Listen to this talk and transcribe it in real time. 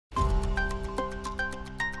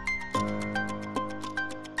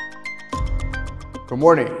Good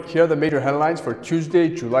morning. Here are the major headlines for Tuesday,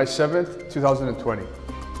 July 7th, 2020.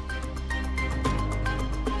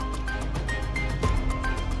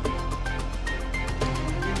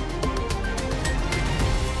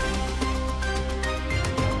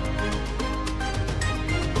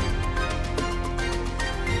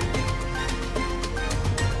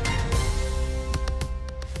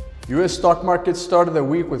 U.S. stock market started the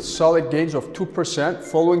week with solid gains of 2%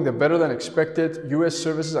 following the better than expected U.S.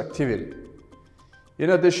 services activity. In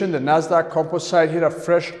addition, the Nasdaq Composite hit a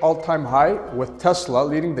fresh all-time high, with Tesla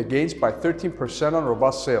leading the gains by 13% on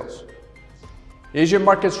robust sales. Asian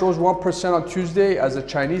markets rose 1% on Tuesday as the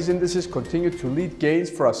Chinese indices continued to lead gains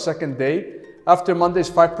for a second day after Monday's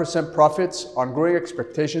 5% profits on growing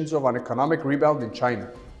expectations of an economic rebound in China.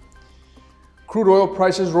 Crude oil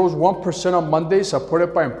prices rose 1% on Monday,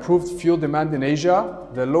 supported by improved fuel demand in Asia,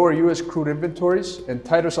 the lower U.S. crude inventories, and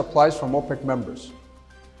tighter supplies from OPEC members.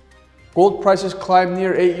 Gold prices climbed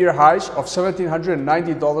near 8-year highs of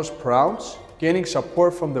 $1,790 per ounce, gaining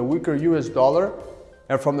support from the weaker U.S. dollar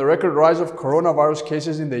and from the record rise of coronavirus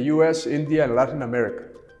cases in the U.S., India, and Latin America.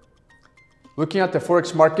 Looking at the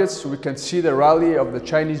forex markets, we can see the rally of the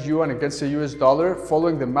Chinese yuan against the U.S. dollar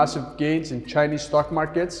following the massive gains in Chinese stock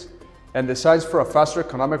markets and the signs for a faster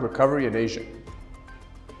economic recovery in Asia.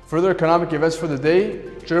 Further economic events for the day: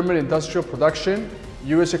 German industrial production,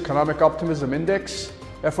 U.S. economic optimism index,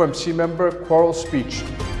 FOMC member Quarles' speech.